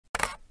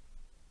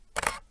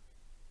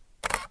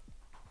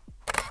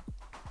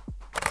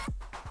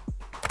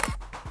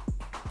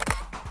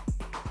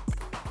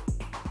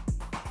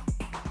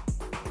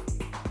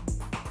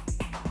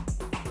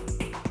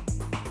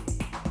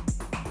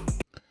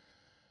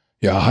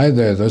Yeah, hi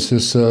there, this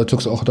is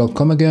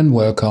tuxoch.com again.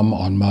 Welcome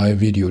on my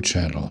video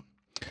channel.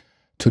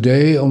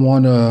 Today I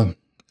want to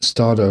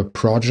start a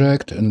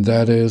project, and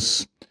that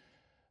is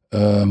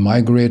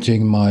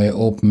migrating my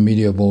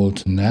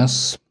Openmediavault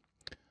NAS,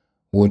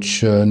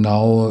 which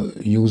now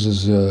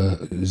uses a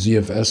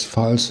ZFS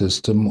file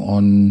system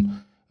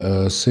on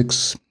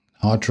 6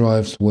 hard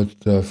drives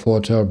with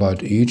 4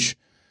 terabyte each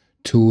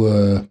to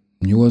a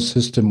newer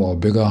system or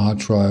bigger hard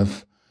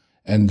drive,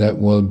 and that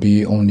will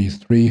be only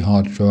 3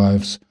 hard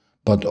drives,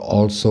 but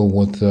also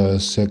with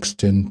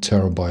 16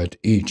 terabyte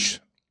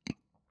each.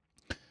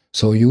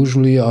 So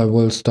usually I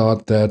will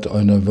start that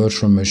on a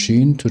virtual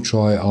machine to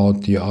try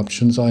out the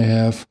options I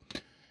have,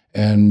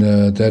 and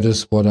that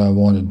is what I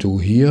want to do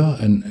here.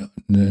 And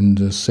in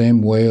the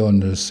same way,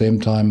 on the same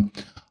time,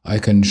 I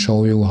can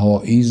show you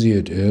how easy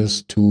it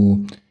is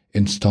to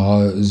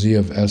install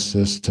ZFS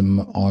system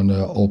on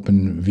an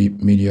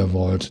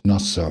Openmediavault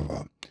NAS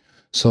server.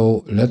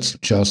 So let's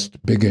just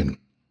begin.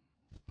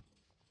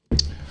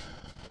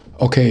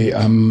 Okay,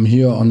 I'm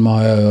here on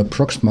my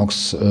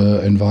Proxmox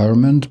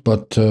environment,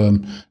 but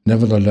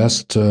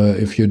nevertheless,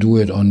 if you do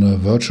it on a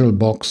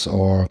VirtualBox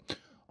or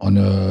on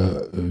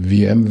a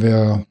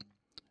VMware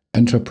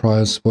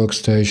enterprise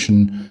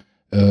workstation,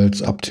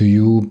 it's up to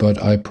you,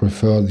 but I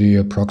prefer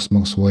the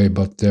Proxmox way,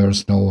 but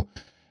there's no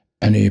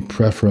any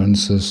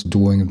preferences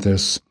doing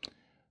this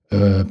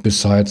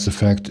besides the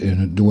fact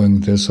in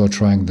doing this or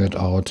trying that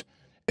out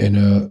in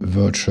a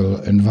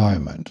virtual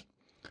environment.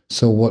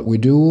 So what we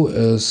do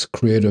is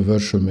create a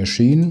virtual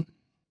machine,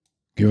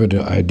 give it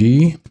an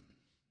ID,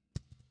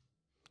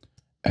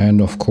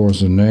 and of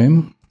course a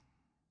name.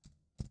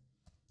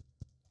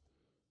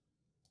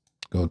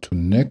 Go to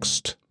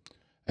next.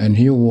 And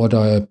here what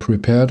I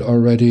prepared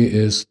already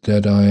is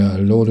that I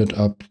loaded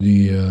up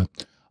the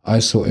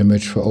ISO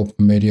image for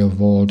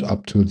Openmediavault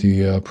up to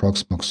the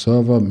Proxmox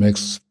server.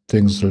 Makes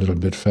things a little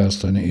bit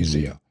faster and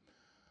easier.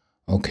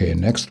 Okay,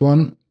 next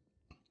one.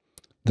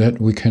 That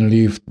we can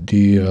leave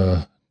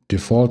the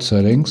default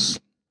settings.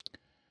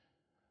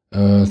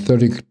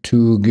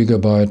 32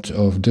 gigabyte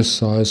of disk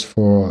size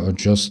for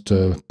just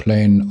a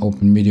plain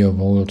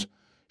Openmediavault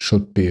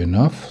should be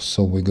enough.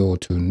 So we go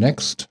to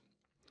next.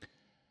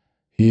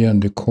 Here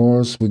in the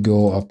cores we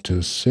go up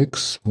to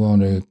 6. We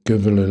want to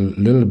give it a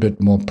little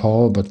bit more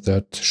power, but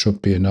that should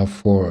be enough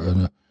for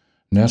a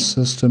NAS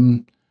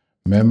system.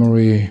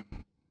 Memory,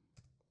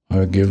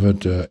 I'll give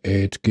it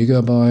 8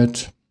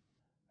 gigabyte.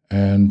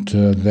 And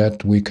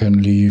that we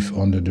can leave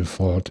on the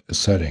default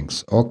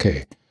settings.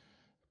 Okay,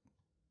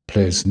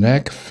 place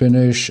next,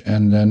 finish,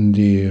 and then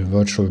the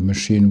virtual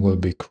machine will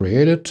be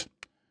created.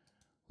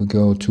 We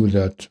go to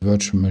that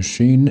virtual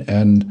machine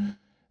and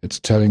it's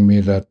telling me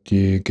that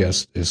the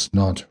guest is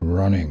not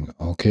running.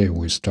 Okay,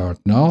 we start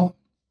now.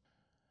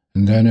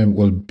 And then it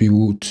will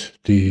boot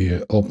the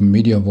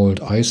Openmediavault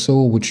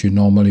ISO, which you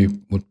normally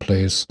would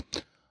place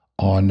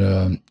on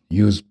a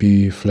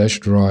USB flash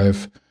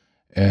drive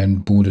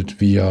and boot it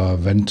via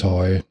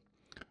Ventoy,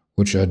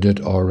 which I did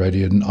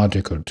already an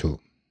article to.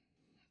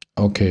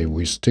 Okay,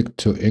 we stick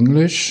to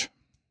English.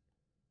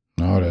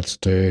 Now let's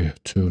stay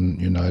to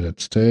United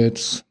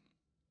States.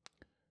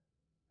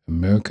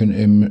 American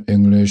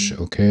English,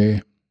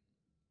 okay.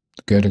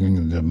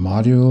 Getting the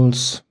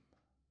modules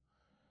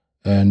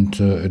and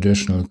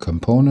additional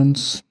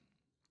components.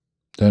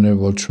 Then it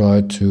will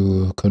try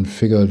to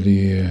configure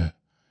the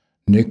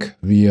NIC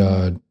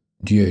via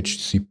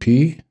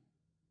DHCP,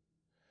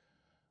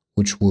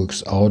 which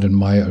works out in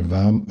my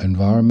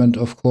environment,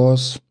 of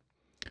course.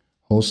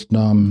 Host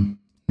name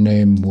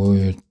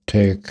will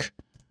take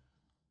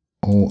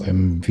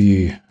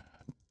OMV-Test.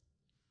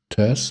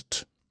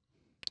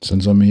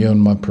 Since I'm here in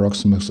my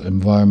Proxmox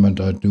environment,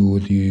 I do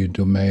the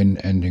domain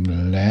ending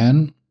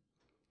LAN.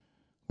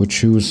 We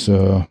choose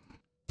a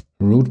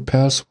root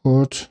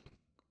password.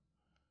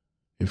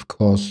 Of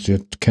course,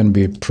 it can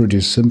be pretty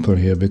simple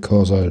here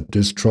because I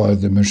destroyed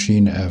the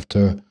machine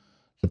after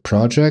the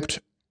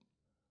project.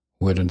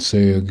 Wait and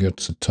see it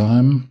gets the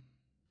time.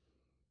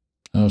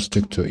 I'll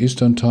stick to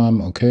Eastern time,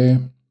 okay.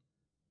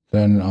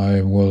 Then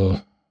I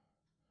will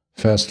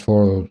fast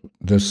forward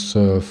this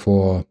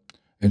for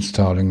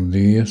installing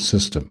the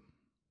system.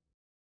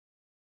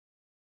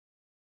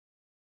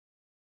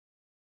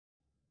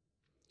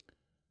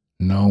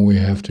 Now we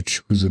have to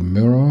choose a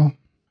mirror,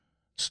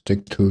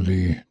 stick to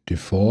the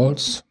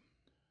defaults,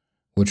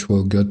 which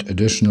will get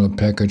additional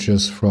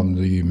packages from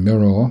the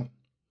mirror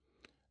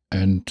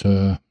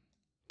and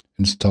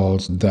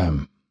installs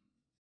them.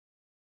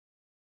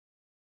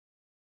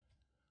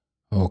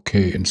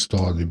 Okay,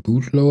 install the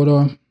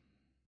bootloader.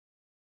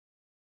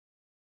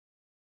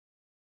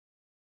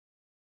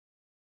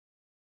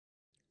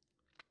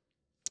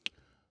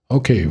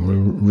 Okay, we're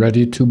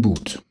ready to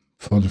boot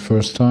for the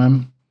first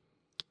time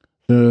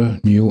the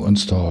new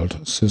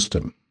installed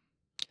system.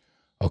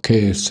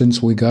 Okay,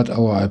 since we got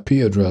our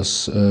IP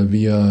address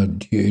via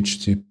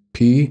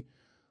DHCP,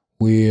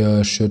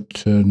 we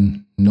should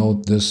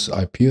note this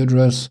IP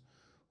address,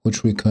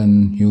 which we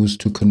can use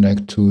to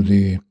connect to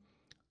the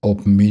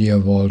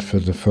Openmediavault for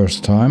the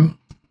first time.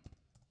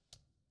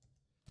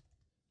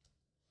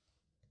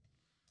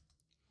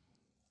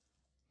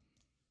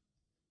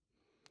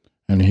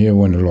 And here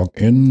when you log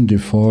in,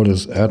 default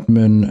is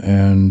admin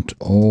and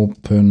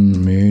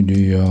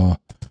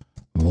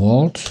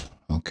Openmediavault.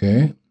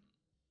 Okay.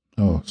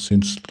 Oh,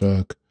 seems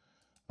like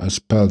I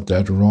spelled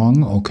that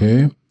wrong.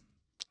 Okay.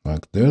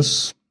 Like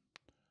this.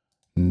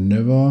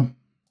 Never.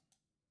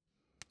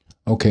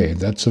 Okay,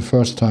 that's the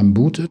first time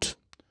booted.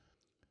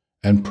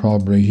 And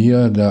probably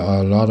here there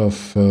are a lot of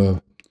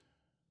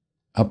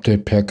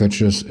update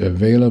packages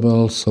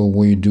available. So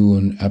we do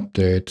an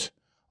update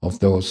of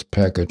those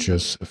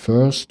packages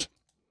first.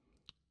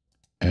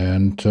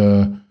 And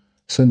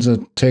since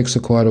it takes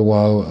quite a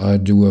while, I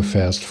do a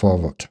fast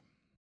forward.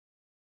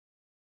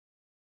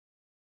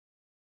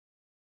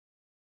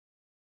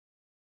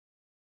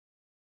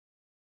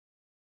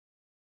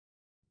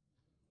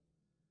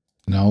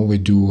 Now we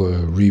do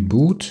a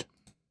reboot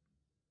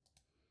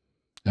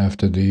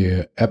after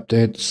the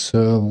updates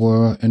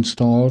were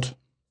installed.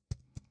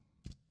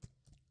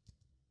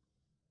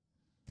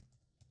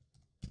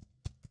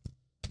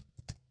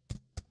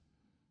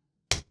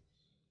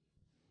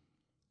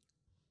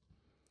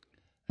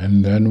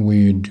 And then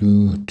we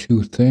do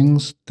two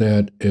things.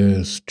 That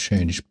is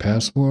change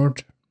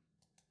password.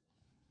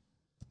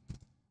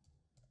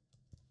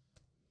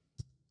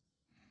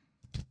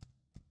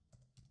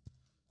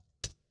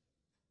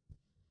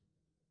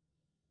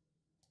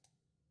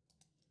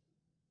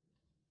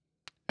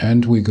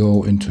 And we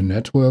go into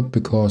network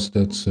because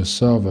that's the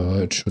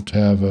server. It should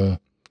have a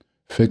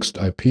fixed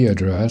IP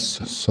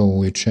address. So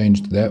we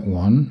changed that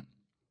one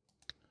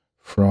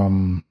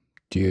from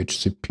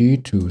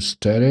DHCP to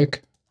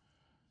static.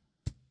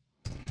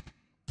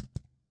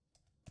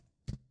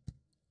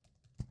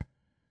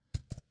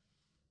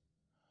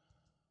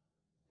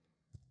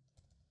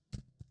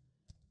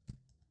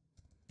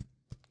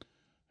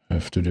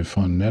 Have to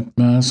define net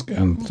mask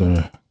and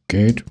the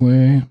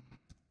gateway.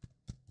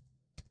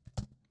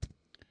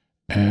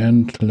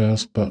 And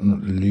last but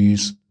not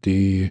least,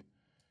 the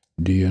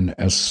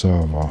DNS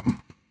server.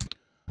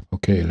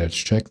 Okay, let's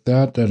check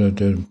that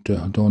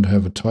I don't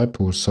have a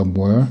typo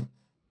somewhere.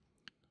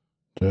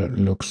 That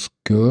looks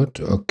good.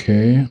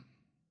 Okay.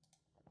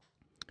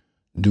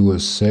 Do a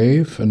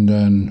save, and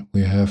then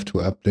we have to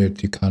update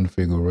the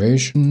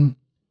configuration.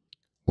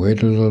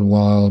 Wait a little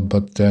while,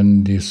 but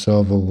then the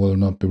server will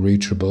not be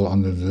reachable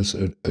under this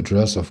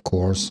address, of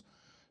course.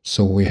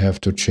 So we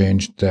have to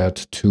change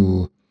that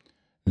to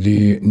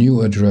the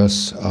new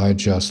address I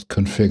just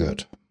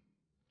configured.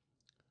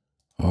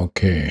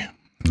 Okay,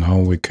 now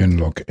we can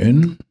log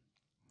in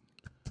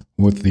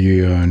with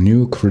the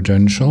new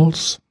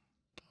credentials.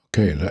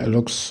 Okay, that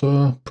looks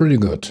pretty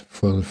good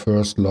for the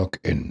first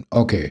login.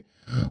 Okay,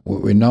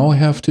 what we now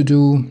have to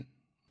do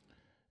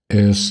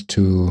is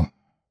to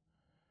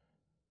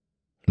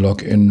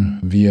log in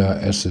via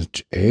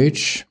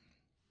SSH.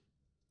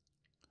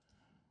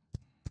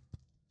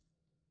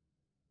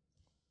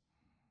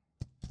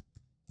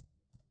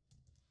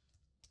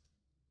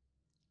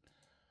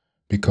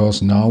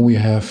 Because now we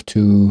have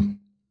to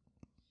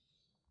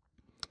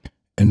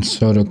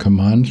insert a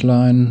command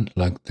line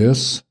like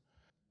this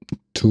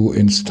to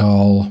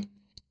install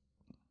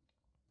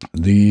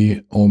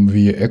the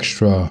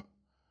OMV-Extra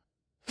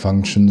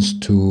functions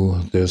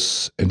to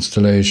this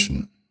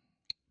installation.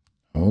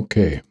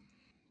 Okay,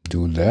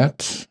 do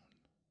that.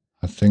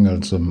 I think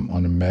it's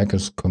on a Mac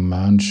is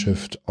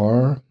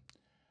Command-Shift-R.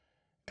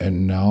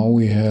 And now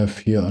we have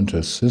here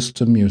under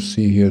System, you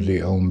see here the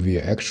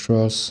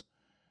OMV-Extras.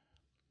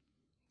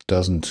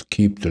 Doesn't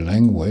keep the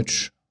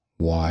language.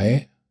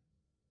 Why?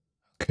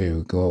 Okay,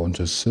 we go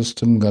into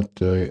System, got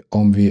the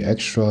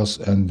OMV-Extras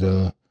and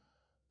the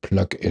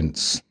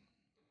plugins.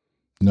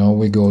 Now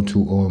we go to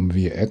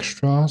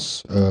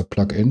OMV-Extras,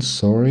 plugins,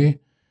 sorry,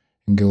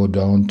 and go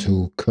down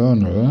to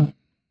Kernel.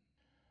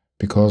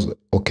 Because,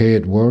 okay,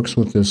 it works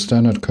with the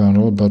standard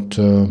kernel, but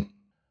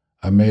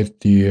I made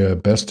the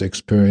best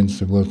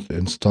experience with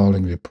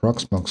installing the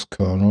Proxmox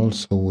kernel,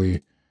 so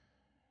we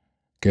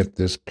get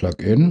this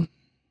plugin.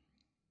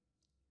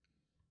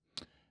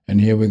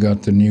 And here we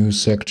got the new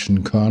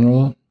section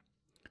kernel,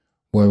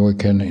 where we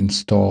can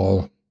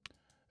install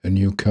a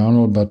new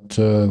kernel, but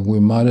we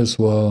might as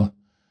well,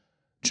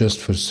 just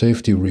for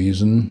safety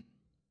reason,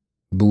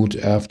 boot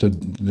after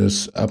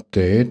this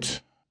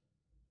update,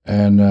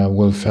 and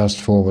we'll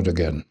fast forward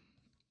again.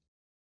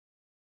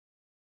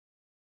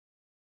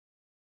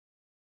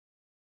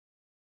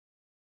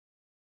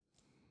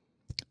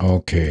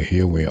 Okay,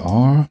 here we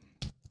are.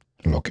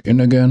 Log in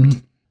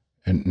again.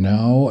 And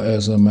now,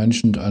 as I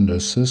mentioned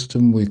under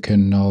System, we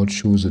can now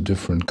choose a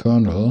different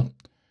kernel.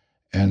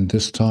 And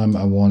this time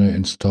I want to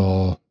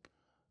install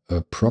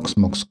a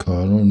Proxmox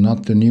kernel,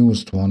 not the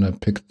newest one. I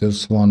picked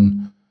this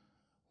one,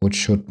 which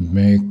should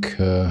make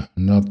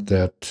not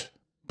that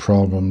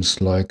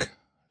problems like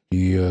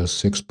the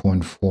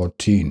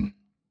 6.14.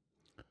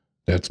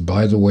 That's,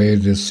 by the way,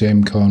 the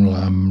same kernel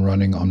I'm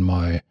running on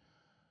my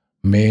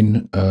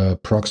main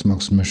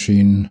Proxmox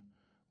machine,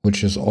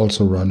 which is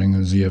also running a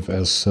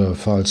ZFS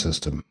file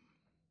system.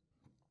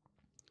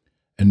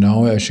 And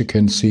now, as you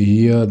can see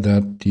here,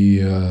 that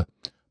the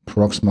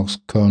Proxmox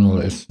kernel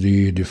is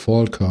the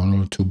default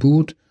kernel to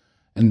boot,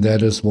 And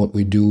that is what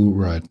we do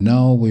right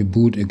now. We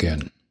boot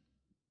again.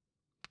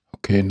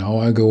 Okay, now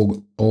I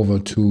go over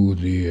to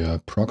the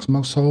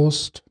Proxmox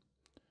host,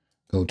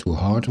 go to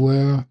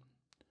hardware,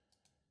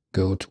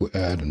 go to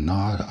add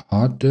a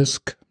hard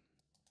disk,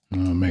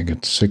 make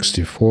it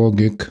 64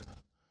 gig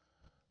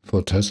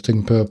for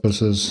testing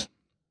purposes,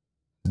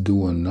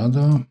 do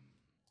another,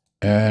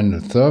 and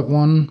a third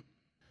one.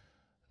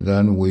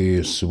 Then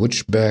we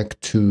switch back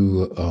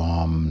to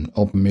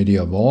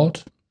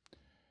Openmediavault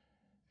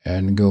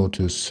and go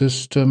to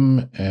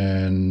System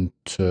and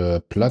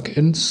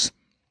Plugins.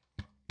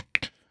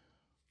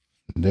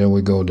 There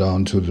we go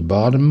down to the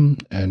bottom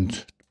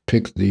and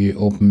pick the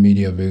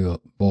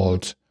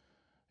Openmediavault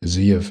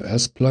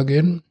ZFS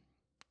plugin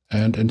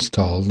and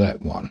install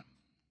that one.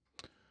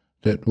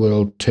 That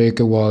will take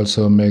a while,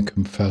 so make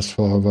them fast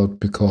forward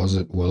because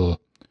it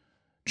will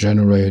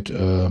generate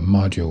a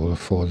module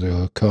for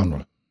the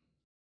kernel.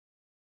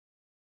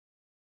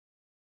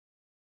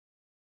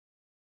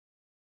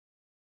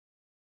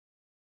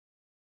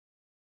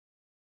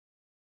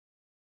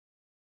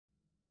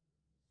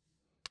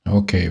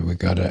 Okay, we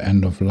got an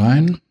end of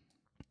line.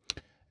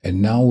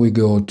 And now we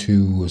go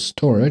to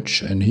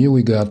storage, and here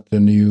we got the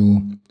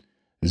new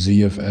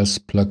ZFS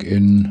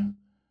plugin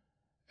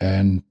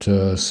and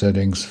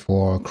settings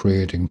for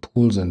creating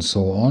pools and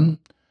so on.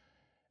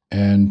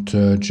 And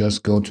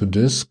just go to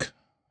disk.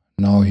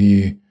 Now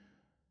he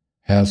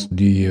has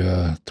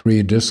the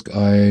 3 disk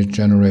I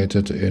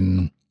generated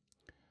in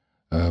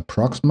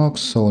Proxmox.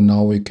 So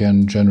now we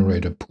can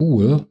generate a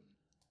pool,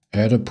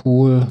 add a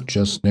pool,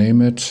 just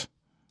name it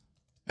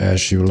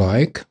as you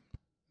like.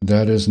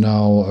 That is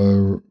now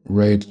a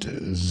RAID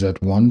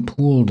Z1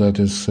 pool that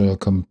is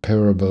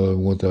comparable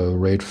with a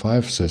RAID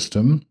 5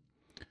 system.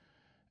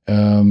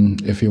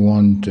 If you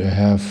want to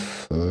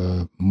have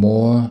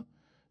more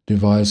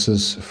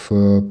devices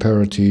for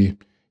parity,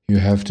 you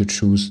have to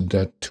choose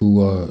Z2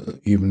 or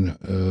even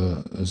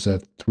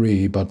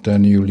Z3, but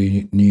then you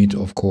need,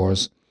 of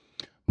course,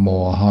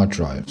 more hard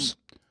drives.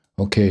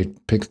 Okay,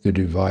 pick the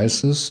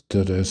devices.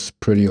 That is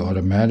pretty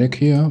automatic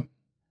here.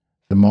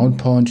 The mount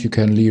point you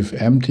can leave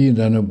empty,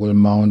 then it will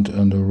mount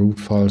on the root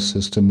file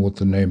system with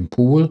the name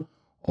pool.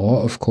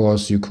 Or, of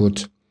course, you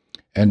could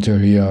enter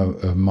here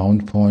a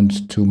mount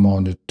point to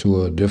mount it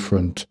to a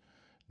different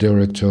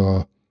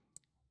directory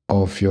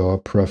of your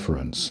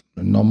preference.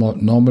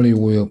 Normally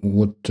we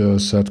would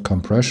set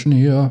compression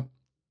here,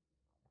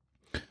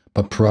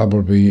 but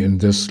probably in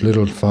this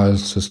little file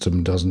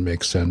system doesn't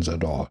make sense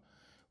at all.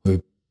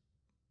 We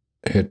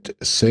hit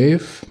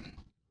save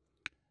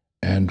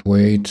and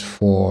wait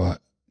for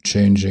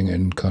changing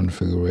in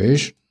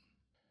configuration.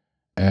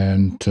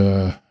 And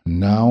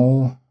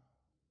now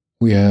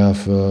we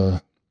have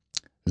a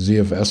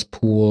ZFS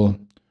pool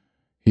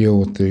here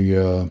with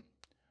the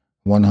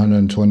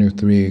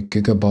 123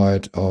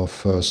 gigabyte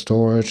of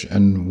storage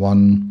and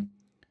 1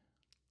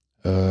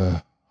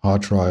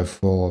 hard drive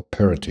for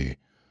parity.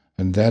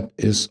 And that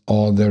is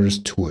all there is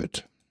to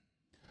it.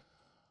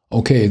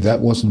 Okay, that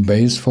was the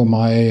base for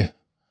my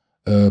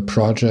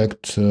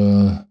project,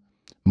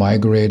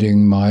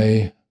 migrating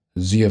my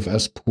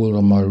ZFS pool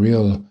on my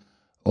real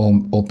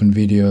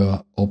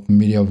Openmediavault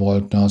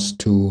NAS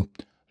to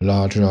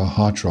larger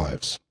hard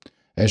drives.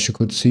 As you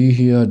could see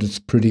here, it's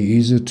pretty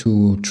easy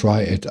to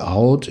try it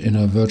out in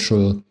a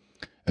virtual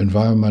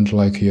environment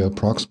like here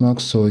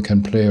Proxmox, so you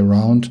can play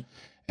around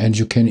and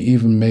you can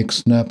even make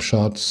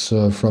snapshots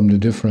from the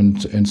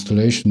different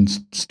installation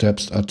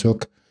steps I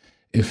took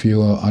if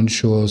you are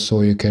unsure,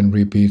 so you can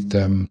repeat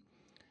them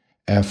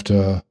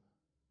after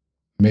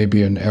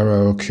maybe an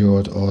error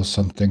occurred or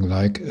something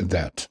like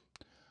that.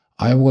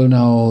 I will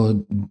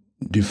now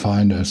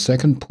define a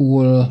second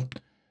pool,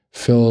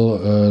 fill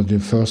the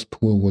first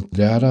pool with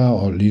data,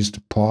 or at least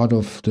part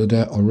of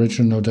the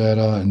original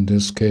data. In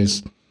this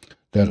case,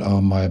 that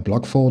are my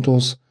blog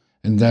photos.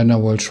 And then I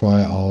will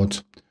try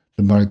out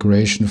the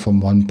migration from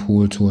one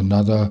pool to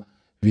another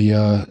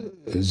via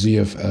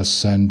ZFS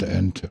send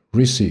and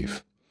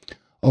receive.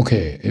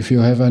 Okay, if you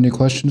have any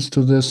questions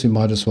to this, you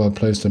might as well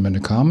place them in the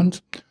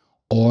comment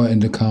or in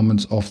the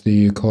comments of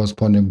the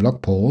corresponding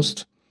blog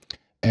post.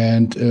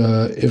 And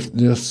if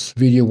this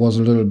video was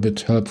a little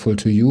bit helpful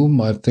to you,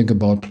 might think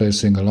about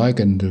placing a like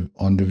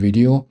on the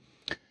video.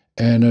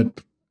 And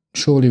it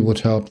surely would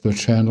help the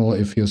channel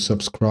if you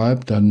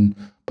subscribe.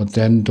 But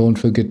then don't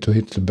forget to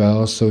hit the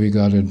bell so you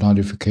got a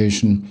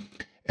notification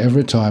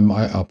every time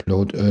I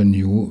upload a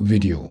new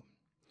video.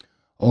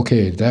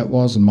 Okay, that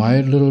was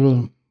my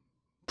little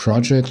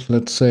project,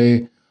 let's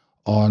say,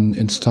 on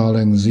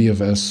installing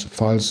ZFS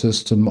file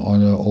system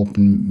on an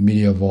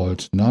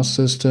Openmediavault NAS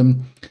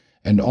system.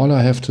 And all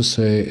I have to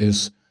say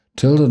is,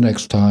 till the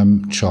next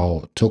time,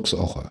 ciao, Tux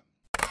Oche.